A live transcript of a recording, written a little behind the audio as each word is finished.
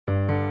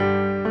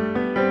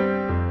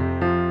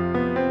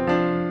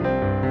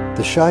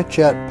The Shy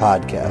Chat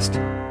Podcast.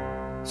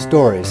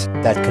 Stories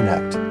that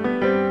connect.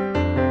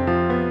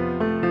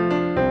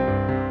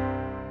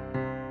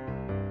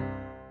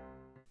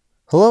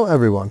 Hello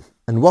everyone,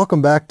 and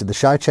welcome back to the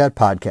Shy Chat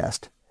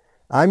Podcast.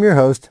 I'm your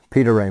host,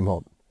 Peter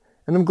Raimholt,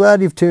 and I'm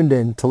glad you've tuned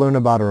in to learn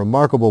about a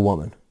remarkable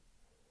woman.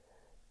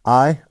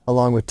 I,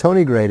 along with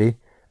Toni Grady,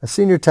 a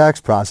senior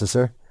tax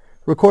processor,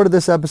 recorded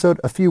this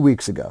episode a few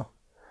weeks ago.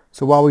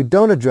 So while we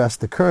don't address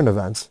the current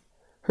events,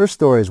 her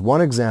story is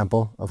one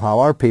example of how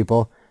our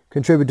people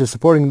contribute to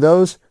supporting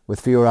those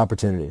with fewer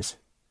opportunities.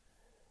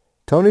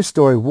 Toni's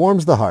story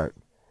warms the heart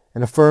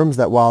and affirms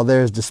that while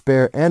there is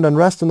despair and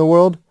unrest in the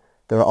world,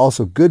 there are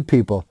also good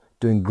people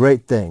doing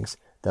great things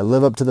that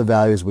live up to the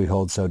values we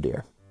hold so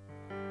dear.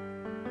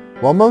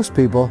 While most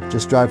people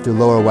just drive through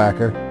Lower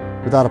Wacker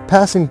without a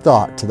passing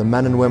thought to the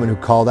men and women who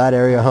call that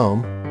area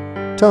home,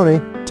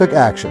 Toni took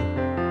action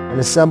and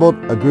assembled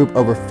a group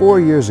over 4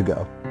 years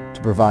ago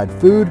to provide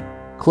food,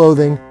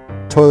 clothing,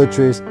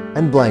 toiletries,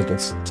 and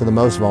blankets to the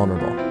most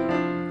vulnerable.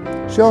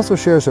 She also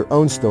shares her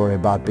own story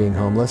about being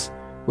homeless,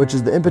 which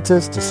is the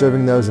impetus to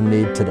serving those in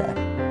need today.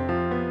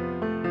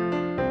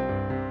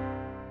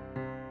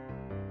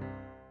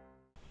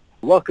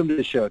 Welcome to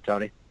the show,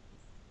 Toni.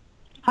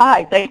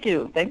 Hi, thank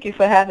you. Thank you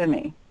for having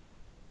me.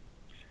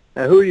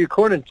 Now, who are you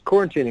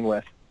quarantining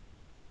with?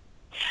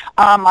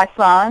 My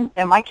son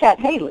and my cat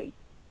Haley.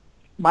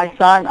 My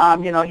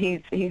son,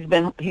 he's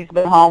been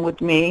home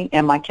with me,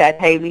 and my cat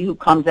Haley, who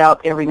comes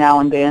out every now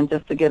and then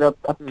just to get a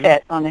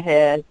pet on the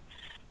head,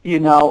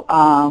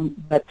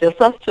 but just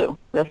us two.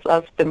 Just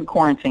us been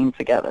quarantined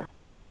together.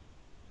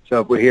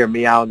 So if we hear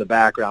meow in the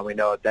background, we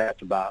know what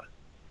that's about.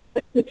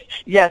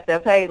 Yes,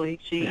 that's Haley.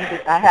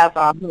 I have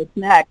her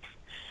snacks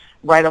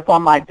right up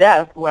on my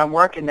desk where I'm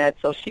working at,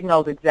 so she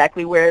knows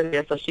exactly where it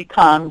is. So she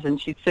comes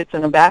and she sits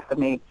in the back of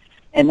me,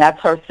 and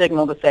that's her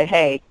signal to say,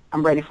 hey,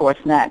 I'm ready for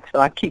a snack. So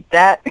I keep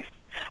that,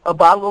 a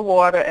bottle of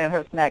water, and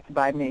her snacks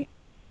by me.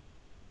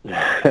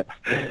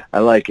 I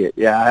like it.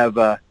 Yeah, I have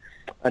a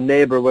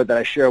neighbor that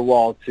I share a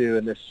wall to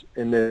in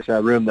this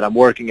room that I'm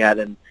working at,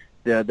 and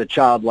the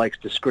child likes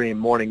to scream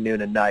morning,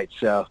 noon, and night.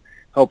 So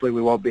hopefully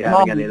we won't be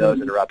having any of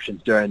those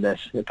interruptions during this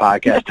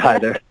podcast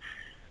either.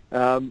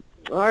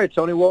 All right,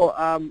 Toni.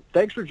 Well,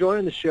 thanks for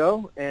joining the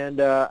show,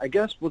 and I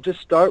guess we'll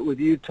just start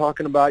with you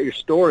talking about your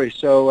story.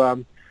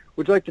 So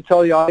would you like to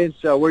tell the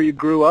audience where you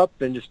grew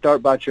up and just start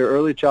about your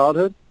early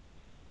childhood?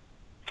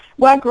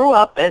 Well, I grew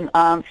up in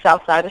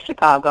south side of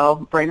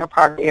Chicago, Brainerd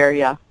Park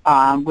area,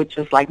 which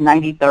is like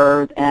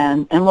 93rd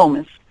and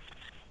Loomis.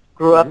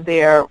 Grew up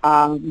there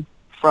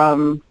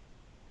from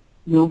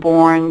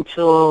newborn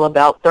till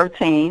about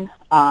 13.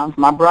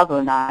 My brother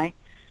and I,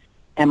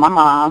 and my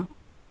mom,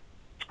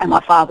 and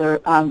my father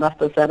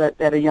left us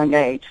at a young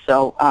age.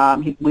 So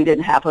we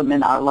didn't have him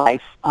in our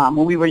life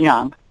when we were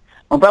young.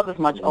 My brother's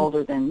much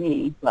older than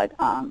me, but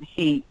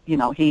he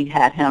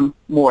had him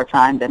more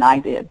time than I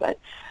did. But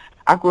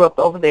I grew up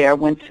over there,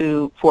 went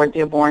to Fort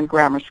Dearborn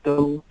Grammar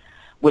School,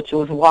 which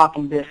was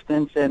walking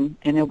distance, and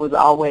it was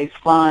always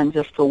fun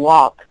just to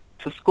walk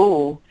to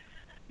school.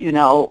 In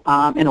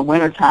the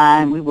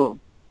wintertime, we would,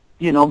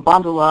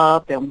 bundle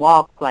up and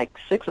walk like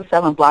 6 or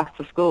 7 blocks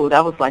to school.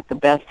 That was like the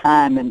best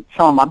time and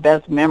some of my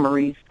best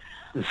memories,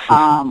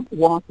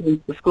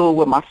 walking to school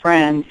with my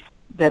friends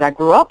that I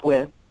grew up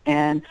with.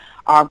 And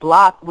our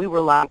block, we were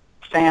like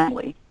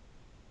family.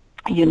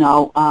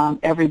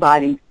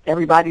 Everybody's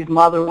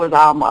mother was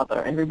our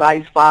mother.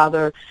 Everybody's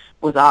father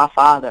was our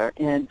father.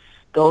 And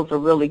those are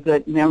really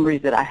good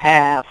memories that I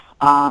have.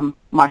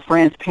 My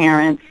friends'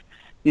 parents,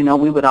 we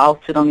would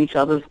all sit on each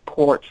other's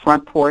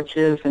front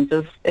porches and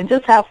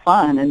just have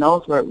fun. And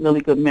those were really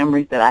good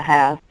memories that I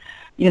have,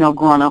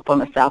 growing up on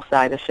the south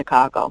side of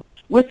Chicago.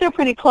 We're still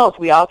pretty close.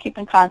 We all keep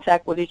in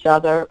contact with each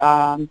other.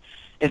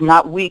 If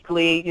not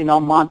weekly,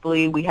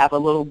 monthly, we have a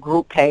little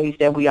group page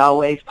that we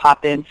always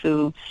pop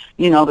into,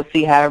 to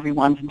see how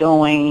everyone's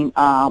doing.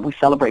 We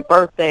celebrate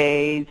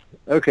birthdays.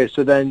 Okay,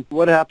 so then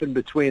what happened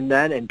between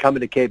then and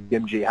coming to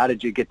KPMG? How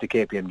did you get to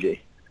KPMG?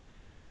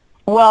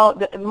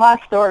 Well, my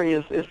story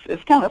is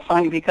kind of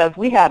funny because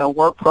we had a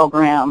work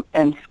program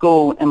in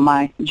school in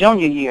my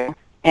junior year,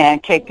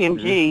 and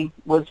KPMG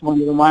was one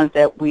of the ones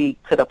that we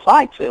could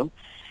apply to.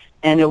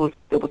 And it was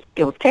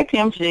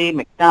KPMG,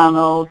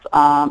 McDonald's.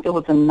 It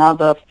was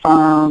another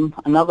firm,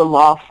 another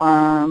law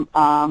firm.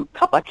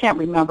 I can't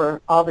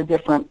remember all the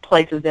different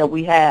places that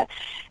we had.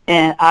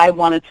 And I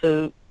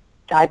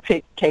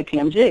picked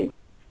KPMG.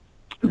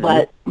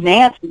 But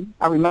Nancy,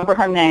 I remember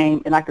her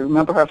name and I can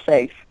remember her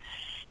face.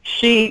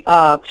 She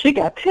got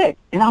picked,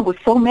 and I was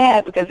so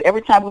mad because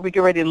every time we would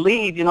get ready to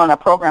leave, and our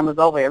program was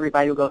over,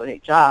 everybody would go to their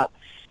job.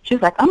 She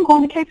was like, I'm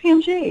going to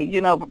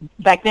KPMG.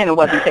 Back then it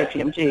wasn't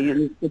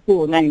KPMG, the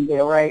cool name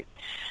there, right?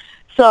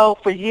 So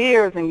for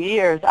years and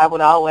years, I would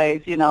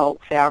always,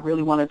 say I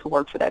really wanted to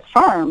work for that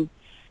firm.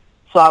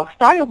 So I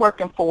started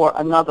working for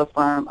another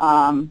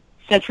firm,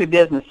 Century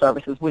Business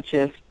Services, which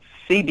is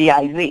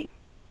CBIZ.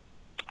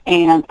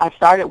 And I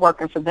started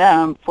working for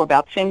them for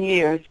about 10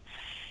 years.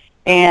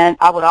 And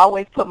I would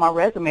always put my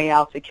resume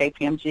out to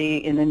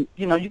KPMG, and then,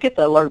 you get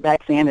the alert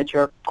back saying that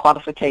your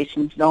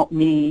qualifications don't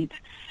meet.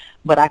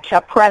 But I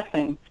kept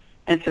pressing.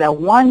 And so that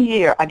 1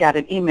 year, I got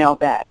an email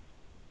back.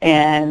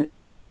 And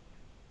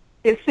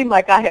it seemed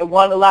like I had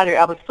won the lottery.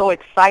 I was so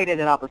excited,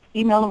 and I was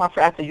emailing my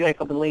friend. I said, you ain't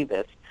going to believe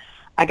this.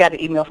 I got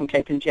an email from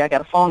KPMG. I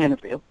got a phone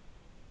interview.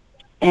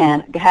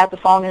 And I had the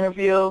phone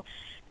interview.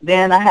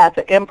 Then I had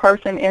the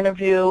in-person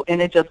interview,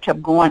 and it just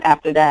kept going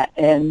after that.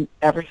 And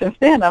ever since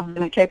then, I've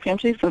been at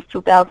KPMG since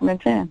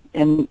 2010,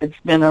 and it's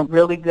been a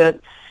really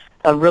good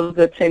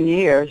 10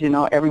 years.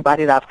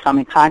 Everybody that I've come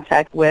in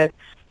contact with,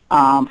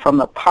 from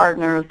the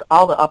partners,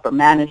 all the upper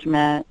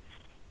management,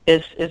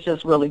 it's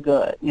just really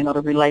good.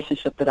 The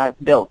relationship that I've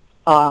built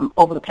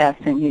over the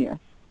past 10 years.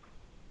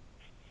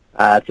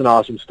 That's an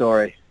awesome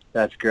story.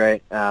 That's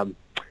great. In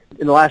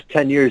the last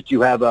 10 years, do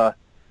you have a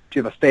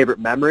favorite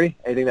memory?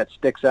 Anything that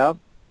sticks out?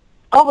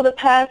 Over the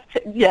past,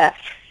 yes.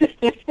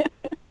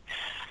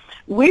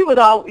 We would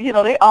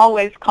they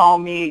always call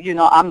me,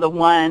 I'm the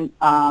one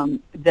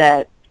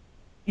that,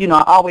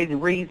 I always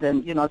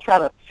reason, try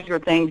to figure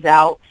things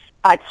out.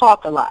 I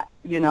talk a lot,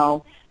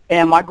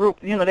 and my group,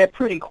 they're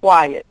pretty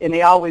quiet, and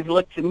they always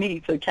look to me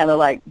to kind of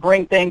like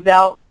bring things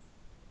out.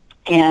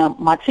 And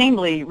my team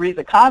lead,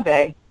 Reza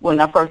Conve,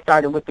 when I first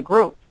started with the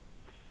group,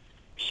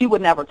 she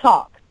would never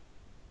talk.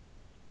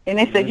 And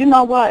they said, you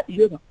know what,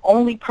 you're the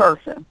only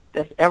person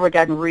that's ever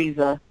gotten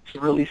Reza to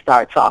really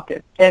start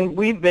talking. And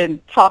we've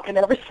been talking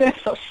ever since.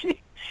 So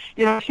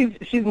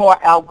she's more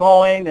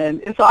outgoing.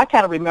 And so I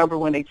kind of remember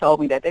when they told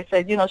me that. They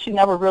said, she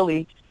never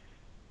really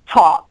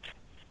talked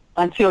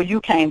until you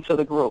came to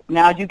the group.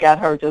 Now you got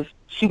her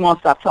she won't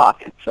stop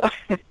talking. So,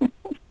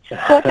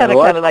 I kind of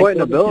like quite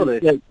an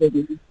ability.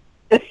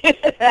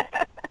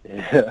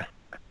 Yeah.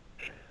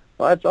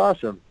 Well, that's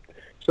awesome.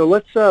 So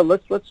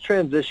let's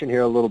transition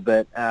here a little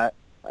bit.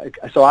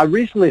 So I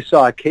recently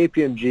saw a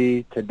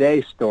KPMG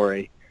Today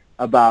story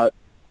about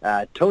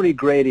Toni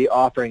Grady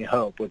offering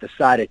hope with a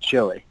side of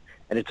chili,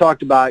 and it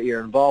talked about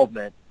your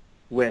involvement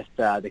with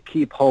the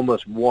Keep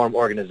Homeless Warm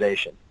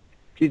organization.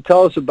 Can you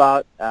tell us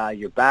about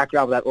your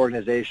background with that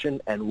organization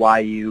and why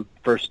you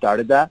first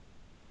started that?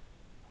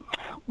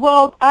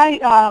 Well,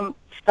 I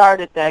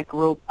started that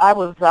group. I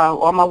was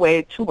on my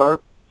way to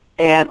work,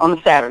 and on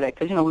a Saturday,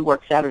 because, we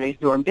work Saturdays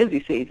during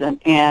busy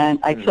season, and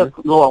I took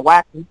Laura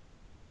Wacker,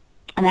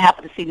 and I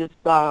happened to see these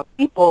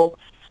people,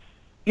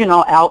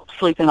 out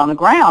sleeping on the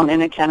ground,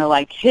 and it kind of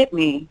like hit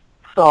me.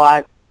 So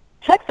I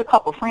texted a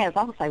couple friends.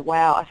 I was like,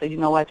 wow. I said,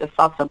 I just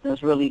saw something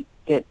that's really,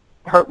 it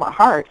hurt my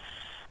heart.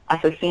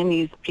 I said, seeing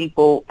these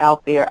people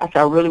out there, I said,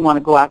 I really want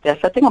to go out there.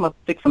 So I think I'm going to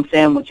fix some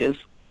sandwiches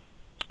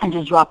and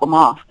just drop them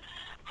off.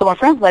 So my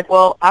friend's like,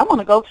 well, I want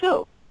to go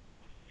too.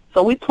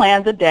 So we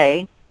planned a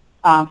day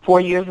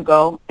 4 years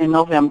ago in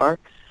November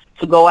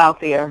to go out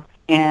there,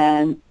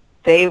 and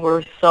they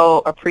were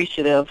so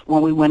appreciative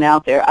when we went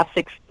out there. I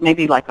fixed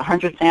maybe like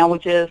 100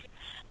 sandwiches.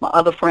 My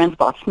other friends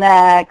bought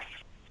snacks,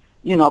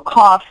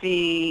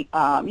 coffee,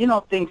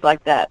 things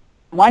like that.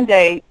 One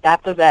day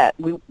after that,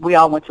 we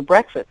all went to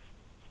breakfast.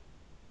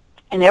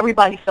 And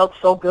everybody felt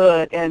so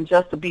good, and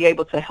just to be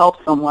able to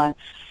help someone,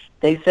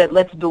 they said,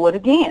 let's do it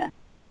again.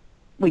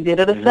 We did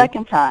it a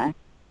second time.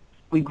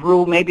 We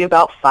grew maybe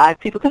about 5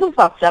 people, because it was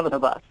about 7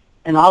 of us,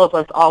 and all of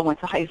us all went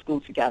to high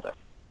school together.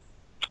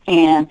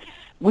 And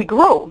we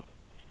grew.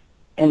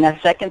 And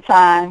that second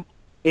time,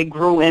 it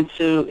grew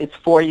into, it's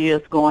 4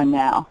 years going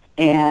now.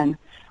 And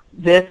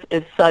this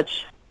is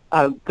such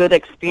a good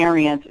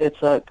experience.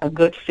 It's a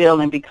good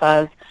feeling,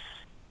 because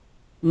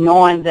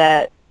knowing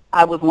that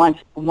I was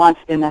once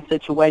in that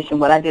situation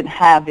where I didn't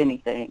have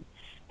anything,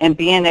 and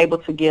being able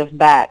to give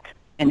back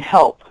and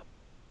help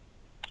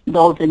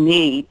those in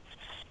need,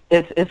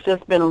 it's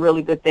just been a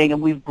really good thing.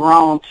 And we've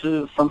grown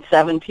from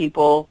 7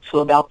 people to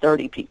about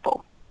 30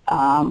 people.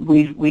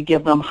 We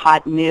give them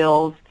hot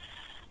meals.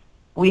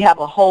 We have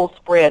a whole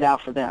spread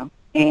out for them,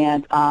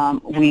 and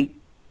we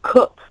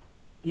cook.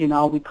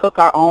 We cook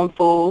our own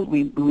food.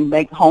 We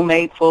make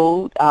homemade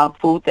food,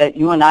 food that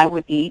you and I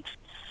would eat.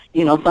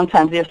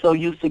 Sometimes they're so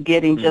used to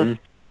getting just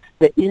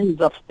the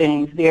ends of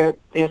things. They're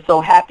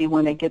so happy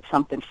when they get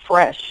something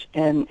fresh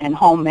and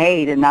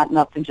homemade, and not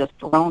nothing just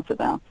thrown to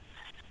them.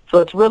 So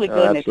it's really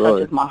good, and it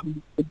touches my heart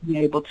to be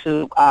able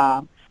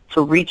to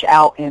reach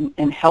out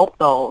and help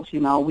those.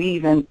 We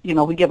even,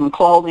 we give them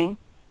clothing.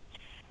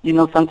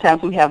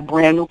 Sometimes we have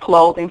brand new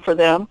clothing for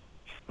them.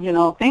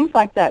 Things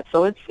like that.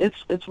 So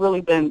it's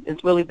really been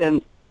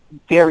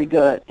very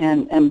good,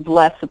 and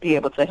blessed to be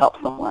able to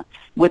help someone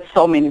with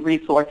so many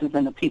resources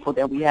and the people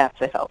that we have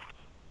to help.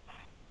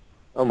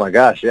 Oh my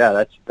gosh,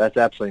 yeah, that's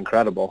absolutely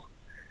incredible.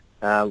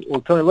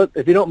 Well, Toni,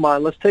 if you don't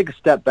mind, let's take a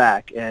step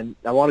back, and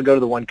I want to go to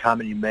the one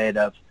comment you made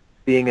of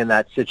being in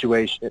that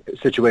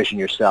situation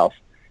yourself.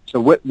 So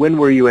when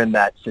were you in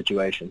that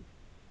situation?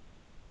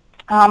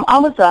 I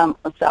was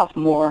a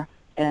sophomore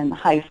in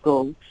high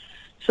school.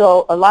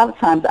 So a lot of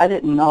times I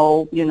didn't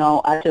know,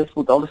 I just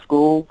would go to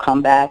school,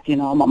 come back,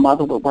 my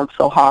mother would work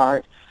so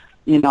hard.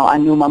 I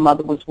knew my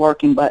mother was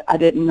working, but I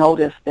didn't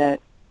notice that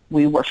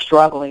we were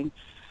struggling.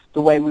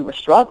 the way we were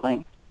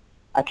struggling.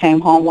 I came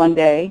home one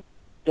day,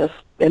 just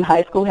in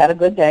high school, had a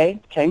good day,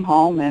 came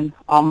home, and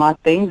all my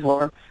things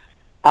were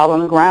out on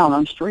the ground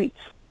on the streets.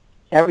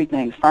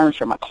 Everything,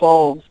 furniture, my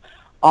clothes,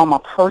 all my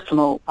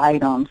personal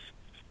items,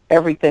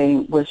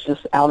 everything was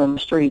just out on the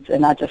streets.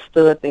 And I just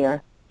stood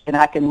there, and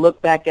I can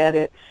look back at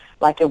it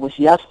like it was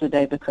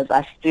yesterday because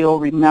I still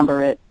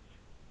remember it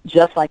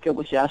just like it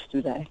was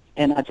yesterday.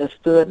 And I just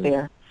stood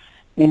there.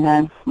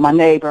 And my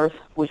neighbors,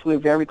 which we're a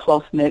very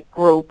close-knit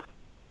group,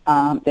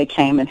 they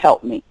came and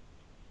helped me.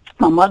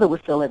 My mother was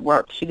still at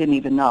work. She didn't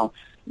even know.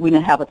 We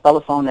didn't have a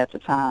telephone at the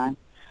time,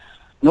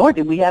 nor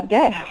did we have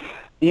gas.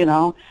 You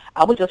know,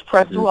 I would just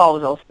press through all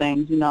of those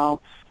things, you know.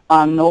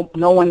 No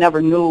one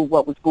ever knew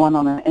what was going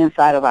on the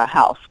inside of our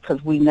house because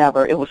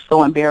it was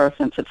so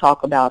embarrassing to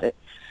talk about it.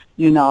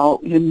 You know,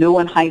 you're new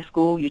in high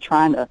school. You're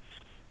trying to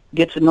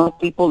get to know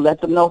people,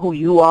 let them know who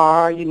you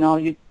are. You know,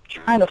 you're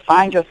trying to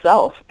find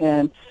yourself.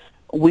 And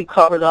we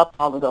covered up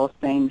all of those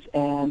things.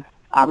 And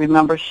I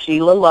remember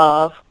Sheila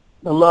Love,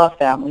 the Love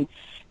family.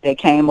 They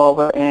came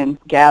over and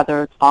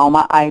gathered all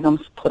my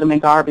items, put them in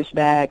garbage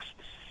bags,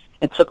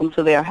 and took them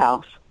to their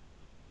house.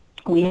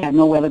 We had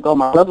nowhere to go.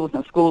 My brother was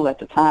in school at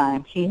the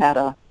time. He had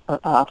a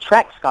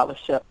track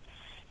scholarship.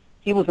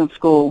 He was in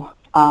school.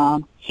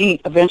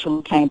 He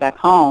eventually came back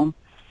home.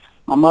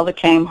 My mother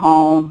came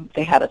home.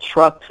 They had a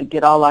truck to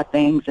get all our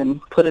things and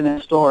put it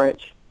in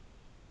storage.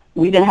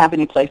 We didn't have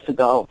any place to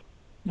go.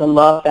 The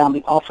Love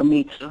family offered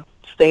me to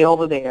stay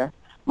over there.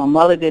 My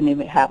mother didn't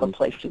even have a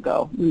place to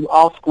go. We were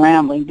all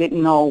scrambling,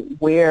 didn't know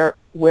where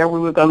we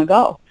were going to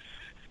go.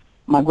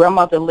 My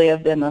grandmother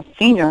lived in a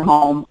senior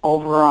home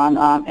over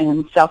on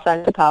in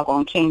Southside Chicago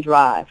on King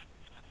Drive,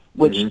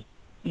 which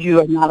you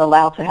are not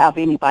allowed to have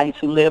anybody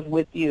to live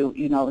with you.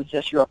 You know, it's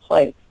just your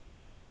place.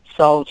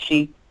 So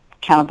she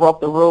kind of broke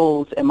the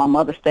rules, and my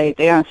mother stayed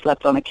there and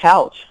slept on the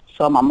couch.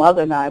 So my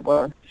mother and I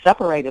were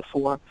separated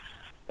for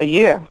a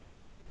year.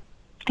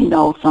 You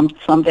know,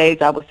 some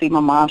days I would see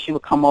my mom. She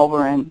would come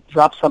over and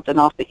drop something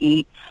off to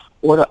eat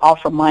or to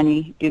offer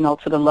money, you know,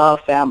 to the Love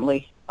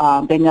family.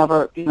 They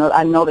never, you know,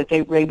 I know that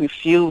they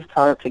refused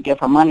her to give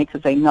her money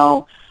because they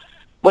know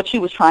what she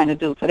was trying to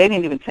do. So they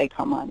didn't even take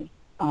her money.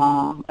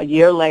 A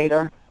year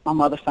later, my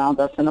mother found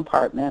us an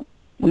apartment.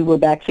 We were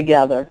back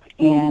together.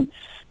 And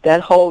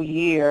that whole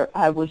year,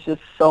 I was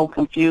just so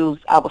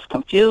confused. I was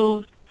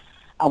confused.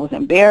 I was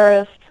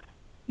embarrassed,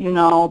 you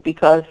know,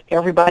 because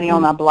everybody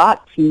on our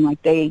block seemed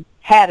like they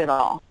had it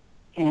all.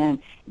 And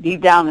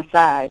deep down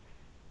inside,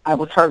 I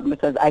was hurting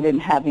because I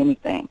didn't have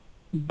anything.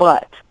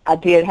 But I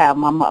did have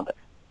my mother.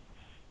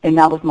 And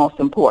that was most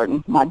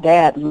important. My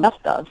dad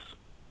left us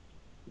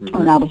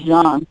when I was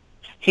young.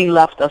 He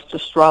left us to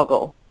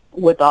struggle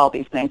with all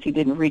these things. He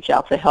didn't reach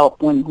out to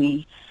help when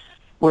we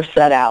were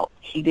set out.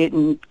 He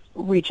didn't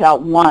reach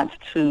out once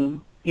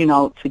to, you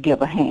know, to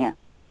give a hand.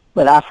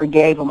 But I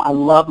forgave him. I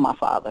love my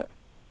father.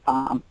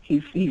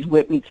 He's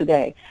with me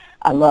today.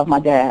 I love my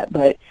dad.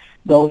 But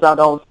those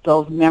are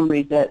those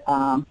memories that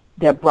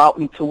that brought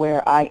me to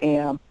where I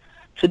am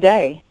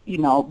today, you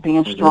know,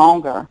 being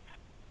stronger.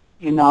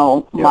 You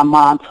know, my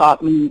mom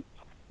taught me,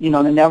 you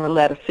know, to never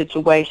let a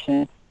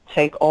situation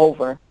take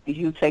over.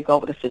 You take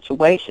over the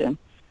situation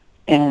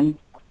and,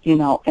 you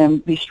know,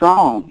 and be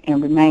strong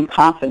and remain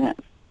confident.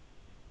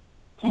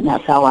 And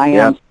that's how I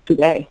am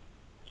today.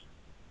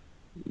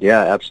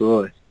 Yeah,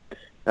 absolutely.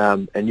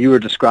 And you were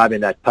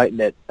describing that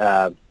tight-knit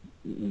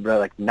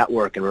like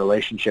network and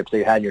relationships that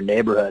you had in your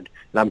neighborhood.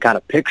 And I'm kind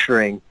of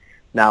picturing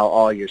now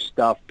all your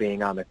stuff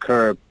being on the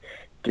curb.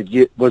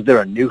 Was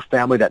there a new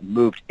family that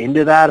moved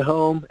into that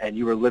home and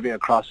you were living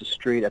across the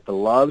street at the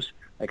Loves?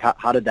 Like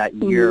how did that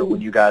year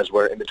when you guys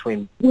were in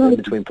between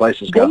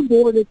places go?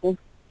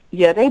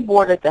 They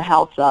boarded the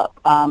house up.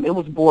 It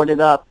was boarded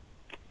up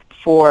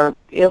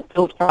it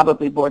was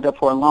probably boarded up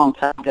for a long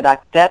time.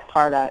 That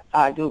part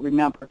I do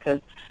remember because,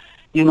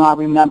 you know, I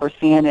remember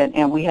seeing it,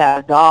 and we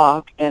had a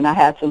dog, and I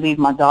had to leave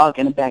my dog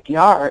in the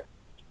backyard.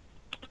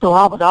 So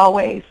I would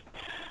always,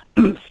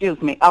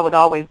 I would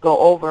always go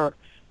over.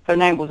 Her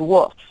name was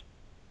Wolf.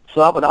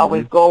 So I would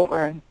always go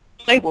over and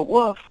play with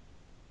Wolf.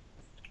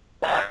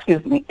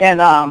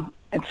 And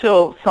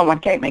until someone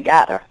came and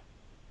got her.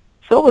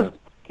 So it was,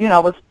 you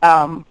know, it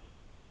was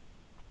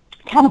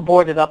kind of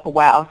boarded up a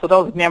while. So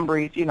those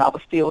memories, you know, I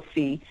would still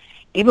see.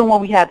 Even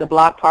when we had the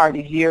block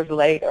parties years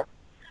later,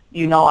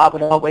 you know, I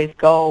would always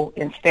go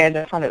and stand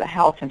in front of the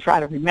house and try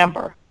to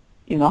remember,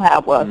 you know, how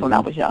it was when I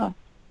was young.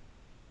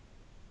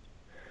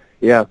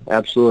 Yeah,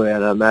 absolutely.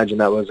 And I imagine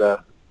that was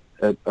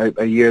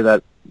a year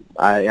that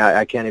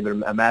I can't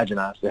even imagine,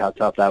 honestly, how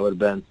tough that would have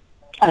been.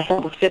 I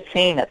was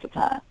 15 at the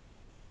time.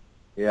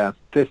 Yeah,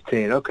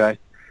 15, okay.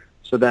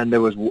 So then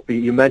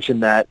you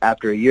mentioned that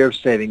after a year of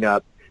saving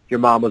up, your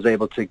mom was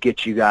able to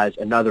get you guys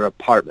another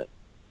apartment.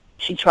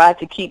 She tried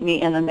to keep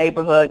me in the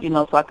neighborhood, you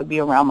know, so I could be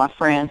around my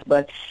friends,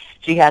 but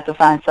she had to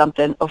find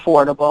something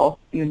affordable.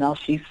 You know,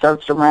 she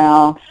searched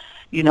around,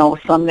 you know,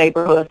 some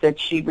neighborhoods that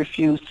she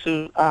refused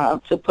to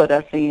put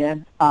us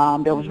in.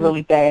 That was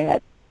really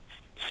bad.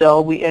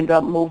 So we ended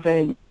up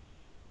moving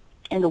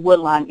in the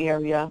Woodline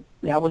area,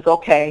 That was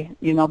okay,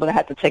 but I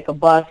had to take a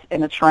bus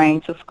and a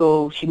train to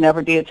school. She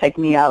never did take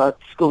me out of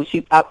school.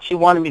 She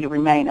wanted me to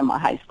remain in my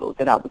high school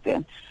that I was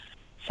in.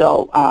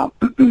 So,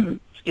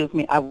 excuse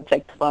me, I would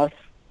take the bus,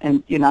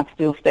 and, I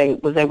still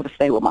was able to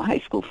stay with my high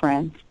school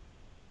friends.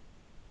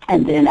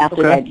 And then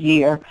after that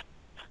year,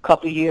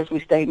 couple of years,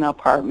 we stayed in an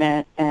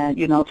apartment, and,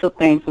 till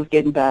things was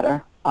getting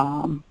better,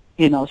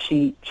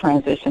 she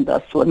transitioned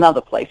us to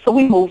another place. So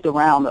we moved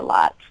around a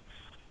lot,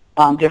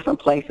 different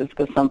places,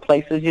 because some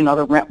places,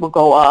 the rent would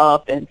go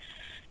up, and,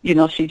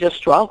 she just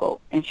struggled.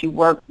 And she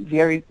worked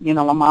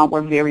my mom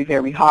worked very,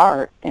 very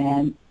hard,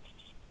 and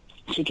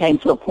she came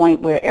to a point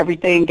where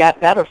everything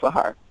got better for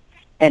her.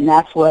 And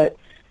that's what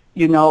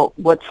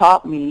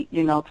taught me,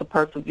 to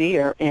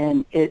persevere,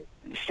 and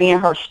seeing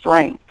her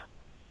strength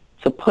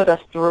to put us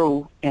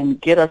through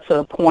and get us to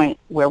a point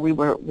where we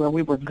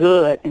were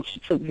good, and she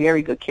took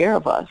very good care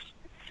of us.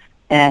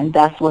 And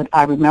that's what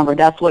I remember.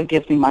 That's what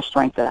gives me my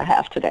strength that I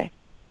have today,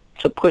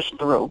 to push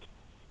through.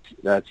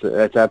 That's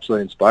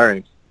absolutely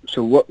inspiring.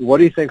 So what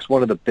do you think is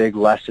one of the big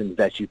lessons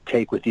that you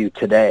take with you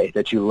today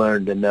that you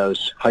learned in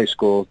those high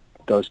school,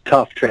 those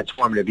tough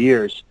transformative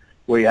years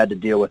where you had to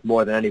deal with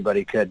more than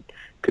anybody could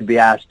be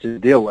asked to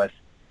deal with?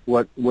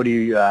 What do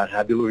you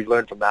have you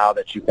learned from now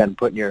that you can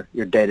put in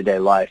your day-to-day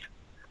life?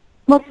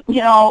 Well,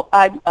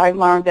 I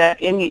learned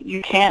that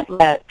you can't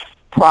let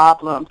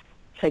problems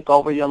take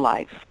over your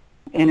life.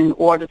 And in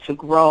order to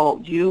grow,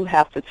 you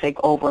have to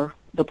take over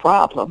the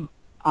problem.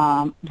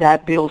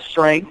 That builds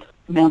strength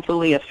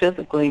mentally and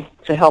physically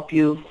to help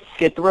you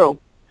get through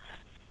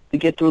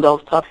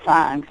those tough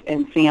times.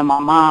 And seeing my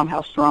mom,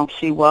 how strong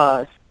she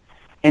was,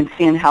 and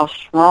seeing how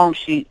strong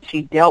she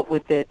dealt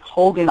with it,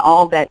 holding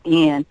all that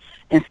in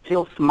and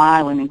still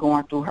smiling and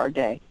going through her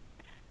day.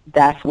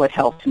 That's what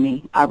helped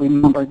me. I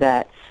remember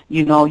that,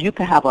 you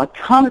can have a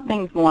ton of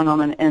things going on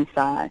the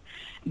inside,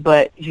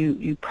 but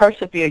you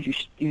persevere,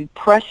 you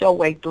press your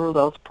way through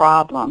those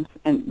problems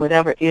and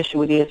whatever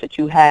issue it is that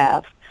you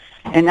have,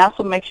 and that's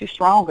what makes you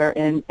stronger,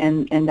 and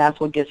that's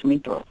what gets me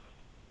through.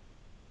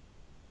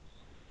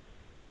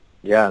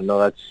 Yeah, no,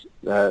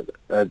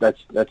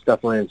 that's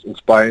definitely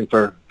inspiring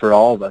for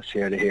all of us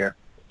here to hear.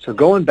 So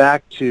going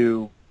back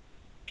to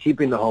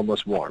keeping the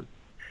homeless warm.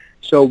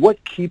 So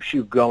what keeps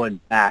you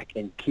going back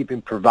and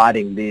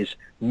providing these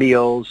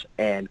meals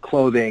and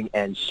clothing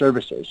and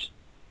services?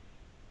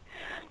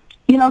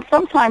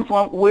 Sometimes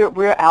when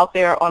we're out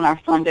there on our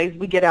Sundays,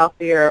 we get out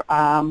there.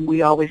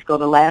 We always go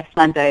the last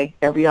Sunday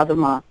every other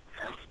month,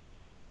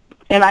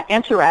 and I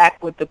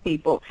interact with the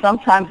people.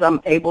 Sometimes I'm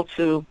able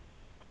to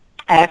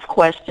ask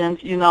questions,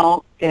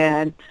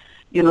 and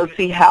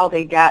see how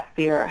they got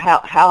there,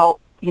 how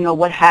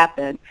what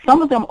happened.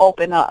 Some of them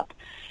open up,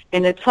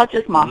 and it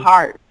touches my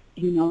heart,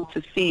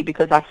 to see,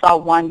 because I saw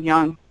one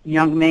young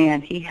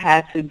man. He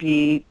had to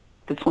be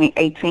between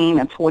 18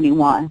 and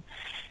 21,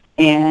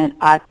 and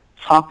I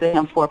talked to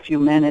him for a few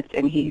minutes,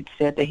 and he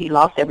said that he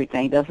lost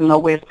everything. He doesn't know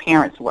where his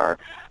parents were.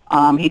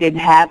 He didn't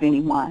have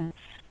anyone.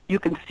 You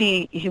can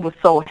see he was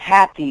so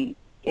happy,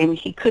 and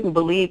he couldn't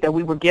believe that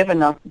we were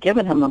giving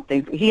him them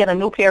things. He had a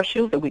new pair of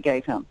shoes that we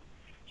gave him.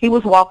 He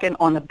was walking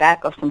on the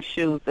back of some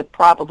shoes that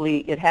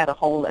probably it had a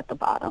hole at the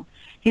bottom.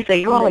 He said,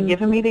 "You all are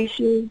giving me these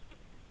shoes?"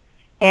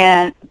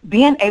 And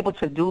being able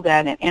to do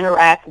that and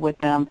interact with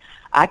them,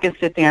 I can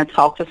sit there and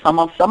talk to some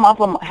of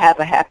them have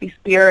a happy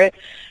spirit.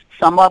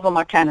 Some of them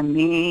are kind of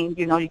mean.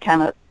 You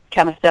kind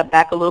of step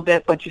back a little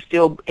bit, but you're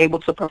still able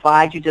to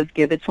provide. You just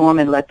give it to them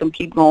and let them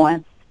keep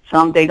going.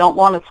 Some, they don't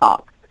want to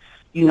talk,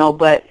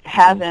 but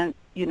having,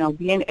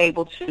 being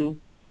able to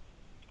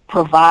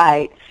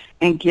provide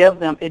and give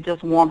them, it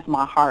just warms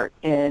my heart,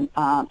 and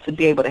to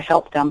be able to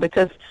help them,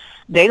 because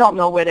they don't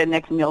know where their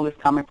next meal is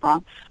coming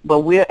from, but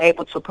we're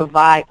able to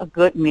provide a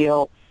good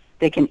meal.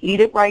 They can eat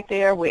it right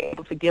there. We're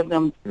able to give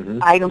them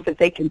items that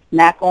they can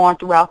snack on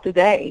throughout the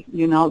day.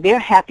 They're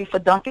happy for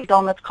Dunkin'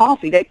 Donuts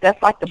coffee.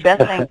 That's like the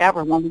best thing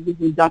ever when we give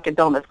them Dunkin'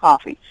 Donuts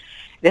coffee.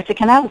 They say,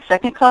 "Can I have a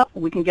second cup?"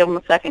 We can give them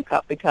a second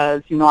cup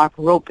because, our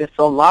group is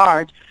so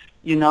large,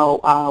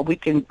 we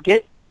can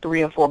get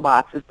 3 or 4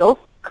 boxes.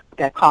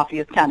 That coffee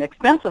is kind of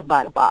expensive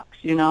by the box,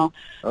 Oh,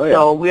 yeah.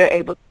 So we're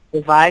able to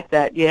provide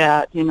that,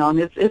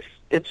 and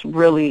it's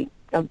really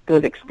a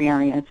good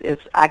experience.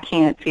 I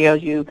can't tell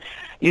you,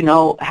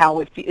 how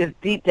it is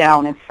deep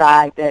down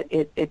inside that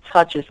it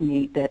touches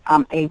me that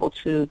I'm able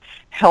to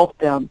help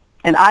them.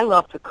 And I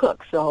love to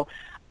cook, so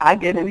I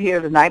get in here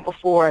the night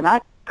before and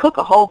I cook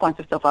a whole bunch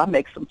of stuff. I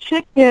make some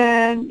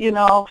chicken,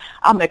 I'll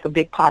make a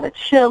big pot of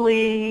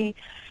chili.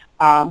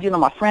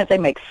 My friends, they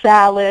make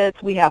salads.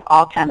 We have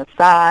all kind of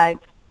sides.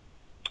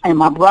 And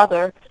my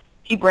brother,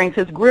 he brings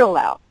his grill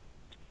out.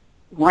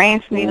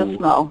 Rain, sleet, or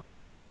snow,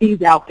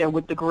 he's out there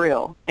with the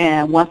grill.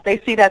 And once they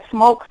see that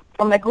smoke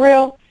from the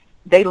grill,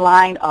 they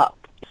line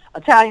up.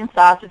 Italian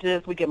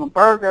sausages, we give them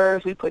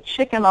burgers, we put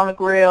chicken on the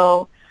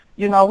grill.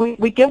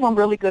 We give them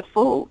really good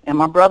food. And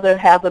my brother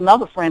has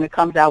another friend that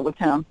comes out with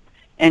him.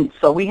 And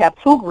so we have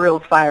 2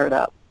 grills fired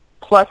up,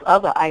 plus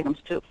other items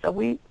too. So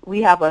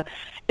we have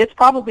it's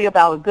probably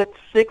about a good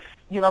 6,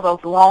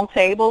 those long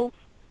tables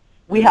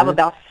We have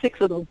about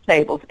 6 of those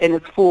tables, and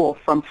it's full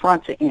from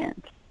front to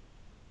end.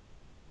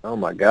 Oh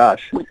my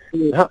gosh!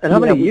 And how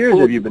many years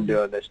have you been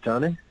doing this,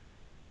 Toni?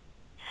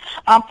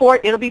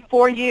 It'll be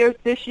 4 years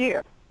this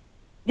year.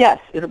 Yes,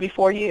 it'll be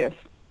 4 years.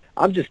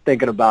 I'm just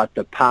thinking about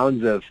the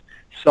pounds of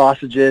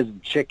sausages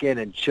and chicken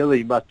and chili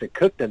you must have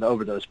cooked in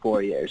over those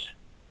 4 years.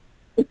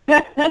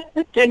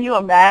 Can you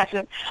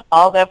imagine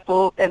all that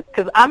food? And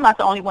because I'm not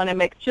the only one that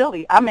makes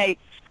chili.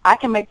 I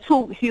can make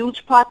 2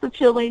 huge pots of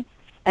chili,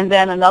 and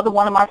then another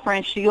one of my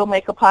friends, she'll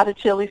make a pot of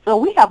chili. So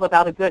we have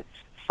about a good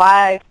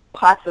 5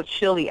 pots of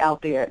chili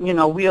out there. You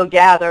know, we'll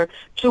gather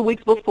 2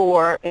 weeks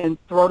before and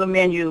throw the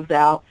menus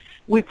out.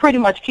 We pretty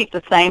much keep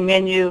the same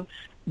menu,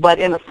 but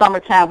in the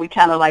summertime we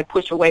kind of like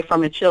push away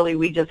from the chili.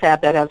 We just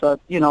have that as a,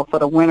 you know, for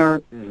the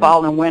winter,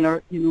 fall and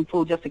winter, you know,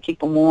 food just to keep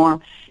them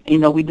warm. You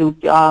know,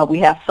 we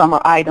have summer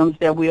items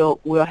that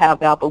we'll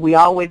have out, but we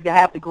always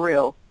have the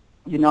grill.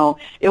 You know,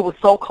 it was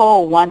so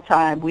cold one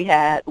time. We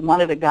had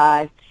one of the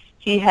guys.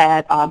 He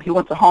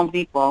went to Home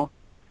Depot,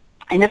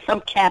 and it's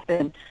some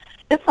camping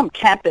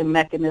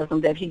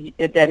mechanism that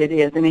it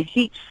is, and it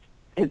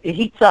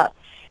heats up.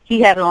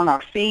 He had it on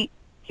our feet.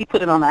 He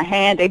put it on our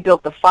hand. They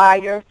built the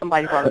fire.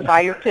 Somebody brought a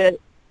fire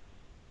pit.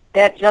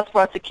 That just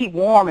for us to keep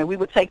warm, and we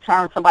would take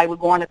turns. Somebody would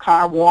go in the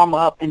car, warm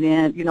up, and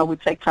then, you know,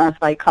 we'd take turns,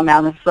 somebody come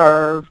out and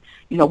serve.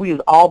 You know, we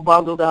was all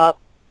bundled up,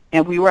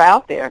 and we were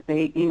out there. I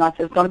said,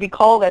 it's going to be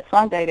cold that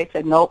Sunday. They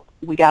said, nope,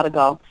 we got to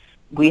go.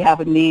 We have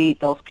a need.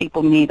 Those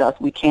people need us.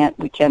 We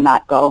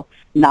cannot go,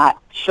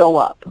 not show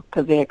up,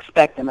 because they're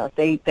expecting us.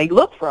 They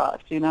look for us,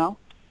 you know.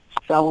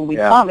 So when we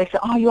come, they say,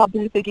 oh, you all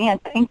did it again.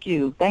 Thank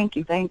you.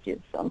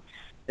 So.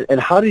 And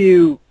how do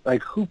you,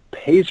 like, who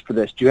pays for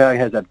this? Do you guys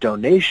have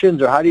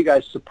donations, or how do you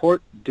guys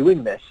support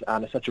doing this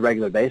on such a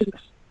regular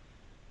basis?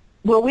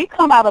 Well, we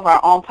come out of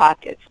our own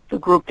pockets, the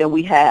group that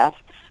we have.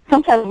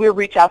 Sometimes we'll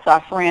reach out to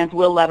our friends.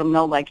 We'll let them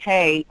know, like,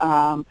 hey,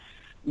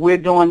 we're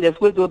doing this.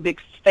 We'll do a big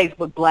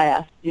Facebook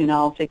blast, you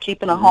know, to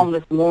keeping the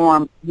homeless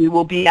warm. We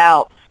will be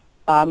out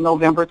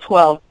November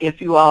 12th.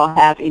 If you all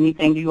have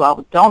anything you all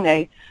would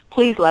donate,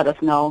 please let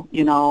us know.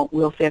 You know,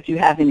 we'll say if you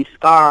have any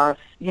scarves,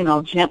 you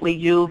know, gently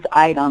used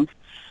items,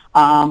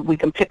 we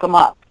can pick them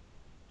up.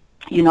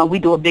 You know, we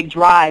do a big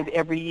drive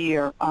every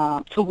year,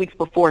 2 weeks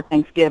before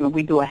Thanksgiving.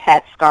 We do a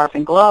hat, scarf,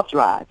 and glove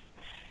drive.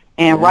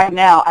 And right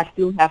now, I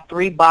still have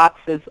 3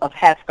 boxes of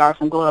hat, scarves,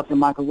 and gloves in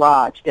my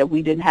garage that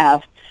we didn't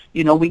have.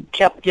 You know, we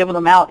kept giving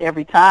them out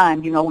every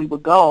time, you know, we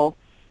would go.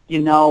 You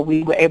know,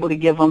 we were able to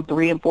give them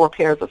 3 and 4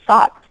 pairs of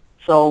socks.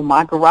 So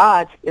my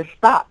garage is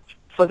stocked.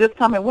 For this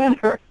coming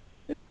winter,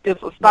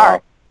 it's a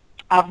start.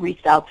 Wow. I've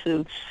reached out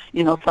to,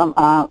 you know, some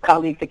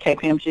colleagues at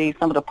KPMG,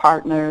 some of the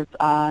partners,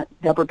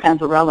 Deborah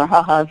Panzarella,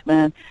 her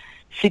husband.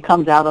 She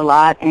comes out a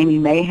lot. Amy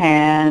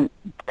Mahan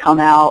come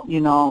out,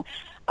 you know.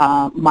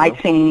 My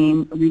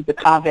team, Rita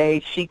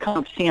Cave, she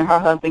and her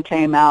husband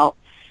came out.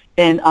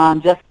 And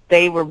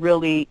they were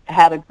really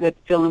had a good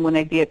feeling when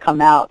they did come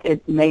out.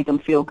 It made them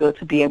feel good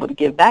to be able to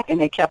give back,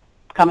 and they kept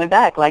coming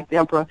back. Like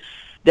Deborah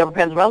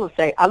Panzarella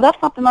say, I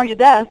left something on your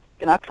desk,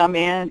 and I come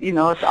in, you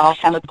know, it's all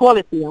kind of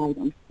toiletry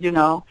items, you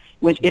know,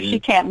 which if she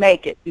can't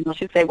make it, you know,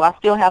 she'd say, well, I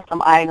still have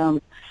some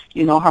items.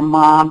 You know, her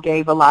mom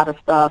gave a lot of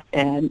stuff,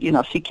 and, you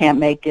know, she can't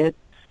make it.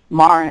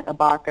 Marin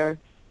Abarker,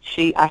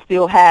 I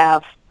still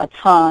have a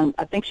ton.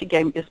 I think she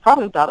gave me, it's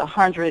probably about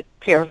 100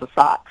 pairs of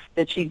socks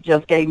that she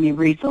just gave me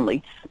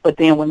recently. But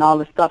then when all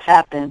this stuff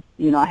happened,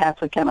 you know, I had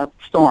to kind of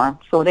storm.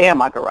 So they're in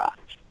my garage.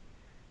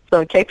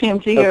 So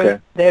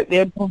KPMG,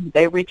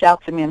 they reach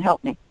out to me and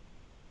help me.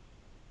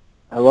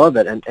 I love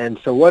it. And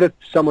so what if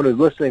someone who's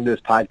listening to this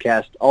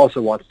podcast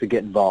also wants to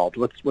get involved?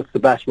 What's the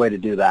best way to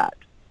do that?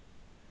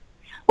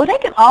 Well, they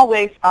can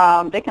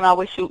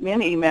always shoot me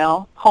an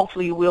email.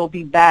 Hopefully we'll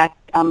be back.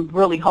 I'm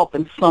really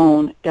hoping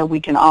soon that we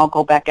can all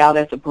go back out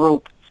as a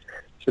group.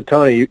 So,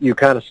 Toni, you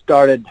kind of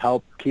started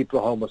Help Keep the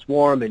Homeless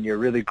Warm, and you're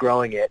really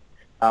growing it.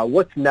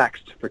 What's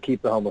next for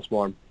Keep the Homeless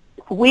Warm?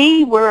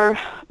 We were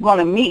going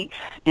to meet,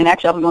 and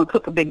actually I was going to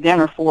cook a big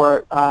dinner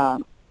for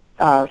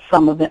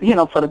some of them, you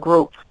know, for the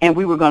group. And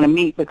we were going to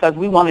meet because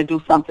we want to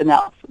do something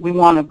else. We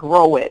want to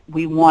grow it.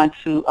 We want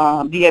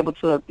to be able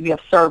to be of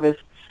service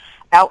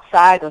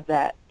outside of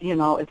that, you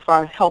know, as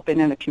far as helping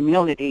in the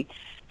community.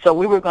 So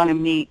we were going to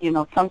meet, you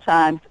know,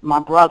 sometimes my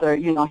brother,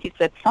 you know, he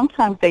said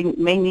sometimes they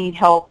may need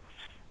help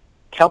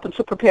helping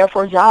to prepare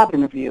for a job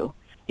interview,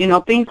 you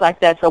know, things like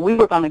that. So we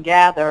were going to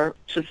gather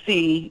to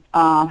see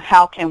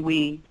how can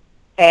we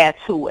add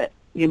to it,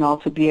 you know,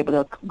 to be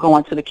able to go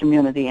into the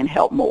community and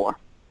help more.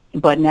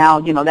 But now,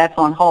 you know, that's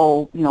on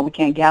hold. You know, we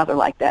can't gather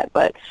like that.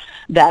 But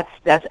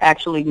that's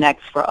actually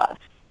next for us.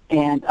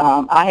 And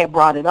I had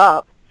brought it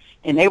up,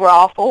 and they were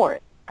all for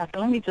it. I said,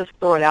 let me just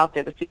throw it out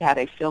there to see how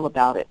they feel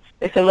about it.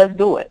 They said, let's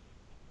do it.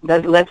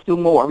 Let's do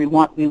more. We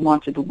want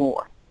to do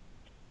more.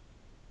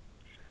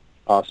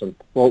 Awesome.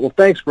 Well,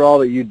 thanks for all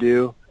that you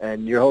do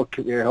and your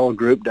whole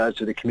group does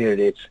to the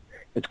community.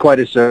 It's quite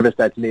a service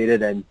that's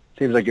needed, and it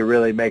seems like you're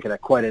really making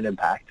quite an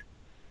impact.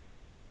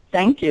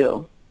 Thank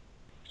you.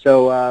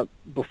 So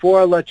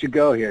before I let you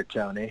go here,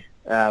 Toni,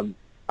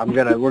 I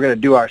we're gonna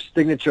do our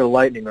signature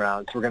lightning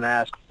round. So we're gonna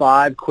ask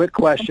 5 quick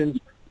questions,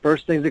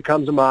 first things that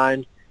comes to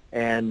mind,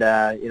 and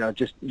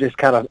just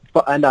kind of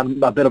end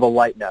on a bit of a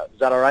light note. Is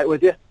that all right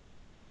with you?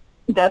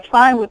 That's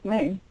fine with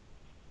me.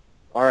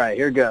 All right,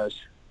 here goes.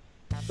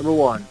 Number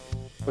 1,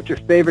 what's your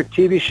favorite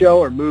TV show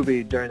or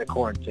movie during the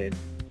quarantine?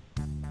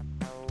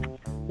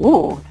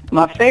 Ooh,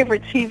 my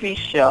favorite TV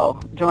show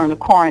during the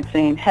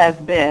quarantine has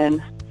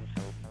been,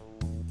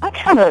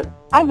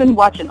 I've been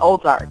watching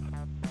Ozark.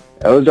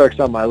 Ozark's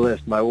on my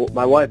list. My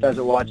wife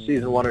hasn't watched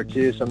season 1 or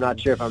 2, so I'm not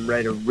sure if I'm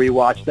ready to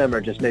rewatch them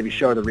or just maybe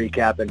show the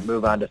recap and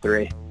move on to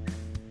 3.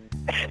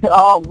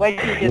 Oh, wait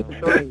till you get to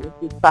 3.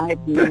 It's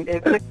exciting.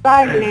 It's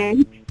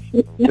exciting.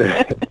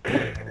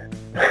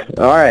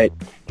 All right,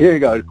 here you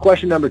go.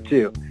 Question number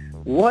 2.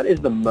 What is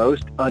the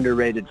most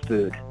underrated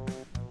food?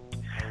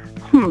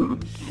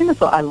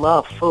 So I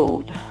love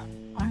food.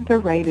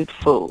 Underrated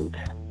food.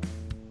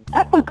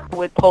 I would go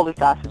with Polish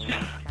sausages.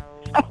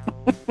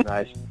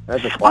 Nice.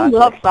 That's a classic. I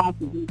love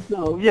sausages,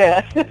 so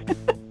yeah.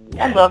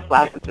 I love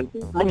sausages.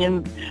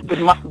 Onions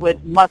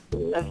with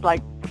mustard. That's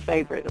like a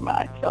favorite of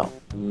mine. So.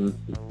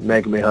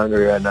 Making me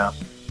hungry right now.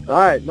 All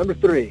right, number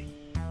 3.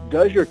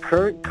 Does your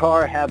current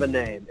car have a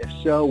name? If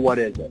so, what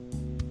is it?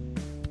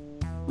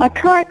 My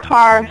current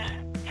car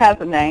has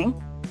a name.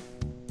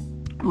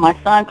 My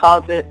son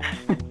calls it,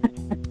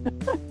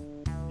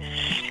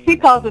 he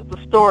calls it the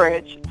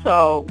storage.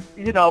 So,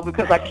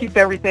 because I keep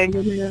everything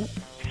in there.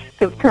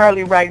 Because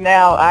currently right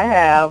now I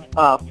have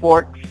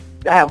forks,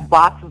 I have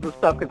boxes of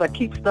stuff because I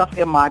keep stuff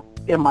in my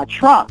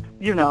trunk,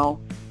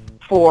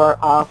 for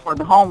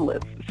the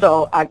homeless.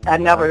 So I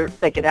never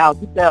take it out.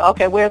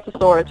 Okay, where's the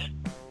storage?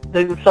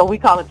 So we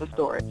call it the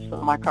storage.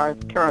 So my car is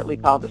currently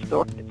called the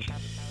storage.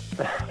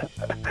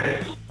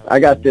 I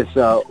got this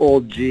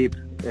old Jeep.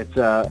 It's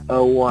a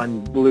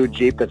 '01 blue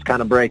Jeep that's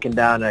kind of breaking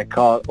down, and I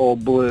call it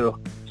Old Blue.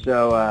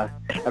 So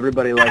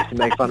everybody likes to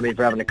make fun of me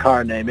for having a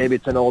car name. Maybe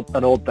it's an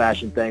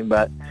old-fashioned thing,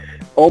 but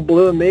Old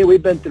Blue and me,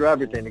 we've been through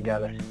everything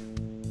together.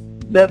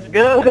 That's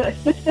good.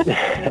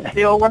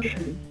 Still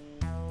working.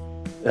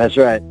 That's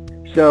right.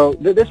 So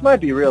this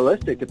might be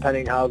realistic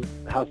depending how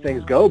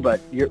things go, but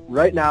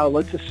right now,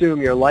 let's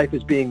assume your life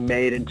is being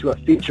made into a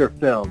feature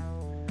film.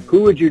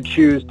 Who would you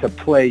choose to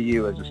play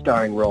you as a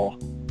starring role?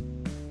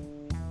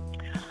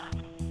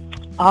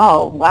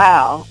 Oh,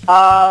 wow.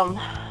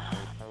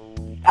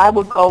 I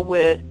would go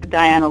with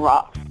Diana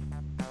Ross.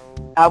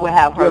 I would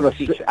have her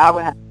feature. I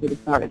would have her to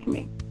start as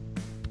me.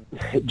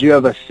 Do you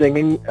have a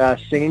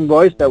singing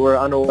voice that we're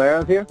unaware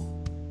of here?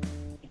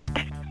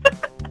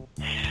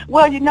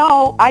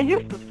 Well, I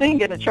used to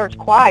sing in a church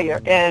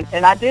choir, and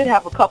I did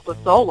have a couple of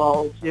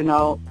solos,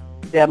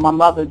 that my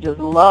mother just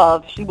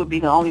loved. She would be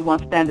the only one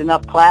standing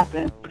up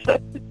clapping.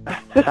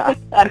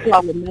 I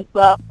probably mess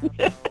up.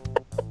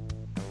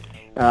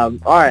 All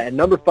right, and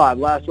number 5,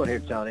 last one here,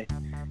 Toni.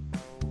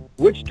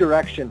 Which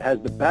direction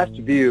has the best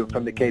view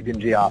from the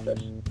KPMG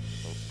office?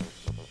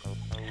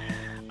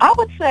 I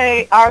would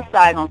say our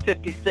side on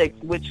 56,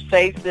 which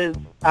faces,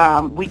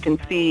 we can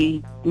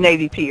see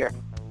Navy Pier,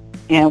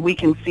 and we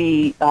can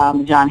see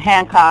John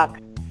Hancock,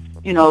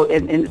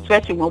 and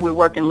especially when we're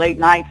working late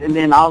nights, and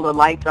then all the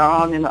lights are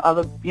on in the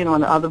other, in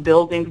the other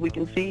buildings we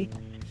can see.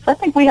 So I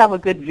think we have a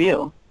good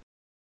view.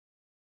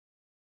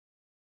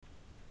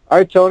 All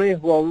right, Toni.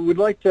 Well, we'd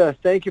like to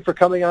thank you for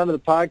coming on to the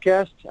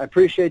podcast. I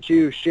appreciate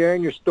you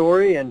sharing your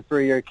story and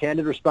for your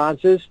candid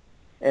responses,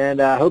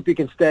 and I hope you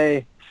can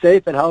stay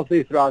safe and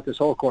healthy throughout this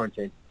whole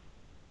quarantine.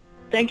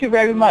 Thank you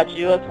very much.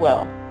 You as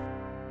well.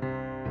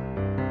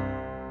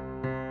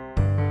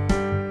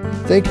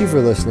 Thank you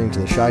for listening to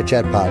the Shy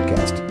Chat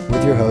podcast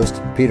with your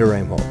host, Peter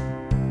Ramholt.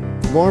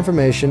 For more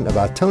information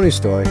about Toni's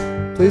story,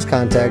 please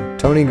contact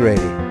Toni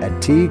Grady at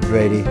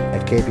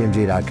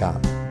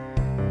tgrady@kpmg.com.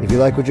 If you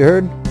like what you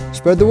heard,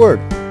 spread the word.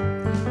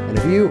 And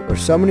if you or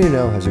someone you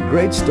know has a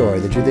great story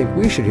that you think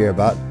we should hear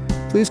about,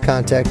 please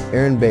contact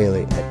Aaron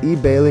Bailey at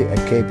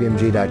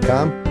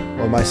ebailey@kpmg.com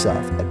or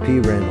myself at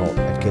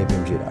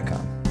pramholt@kpmg.com.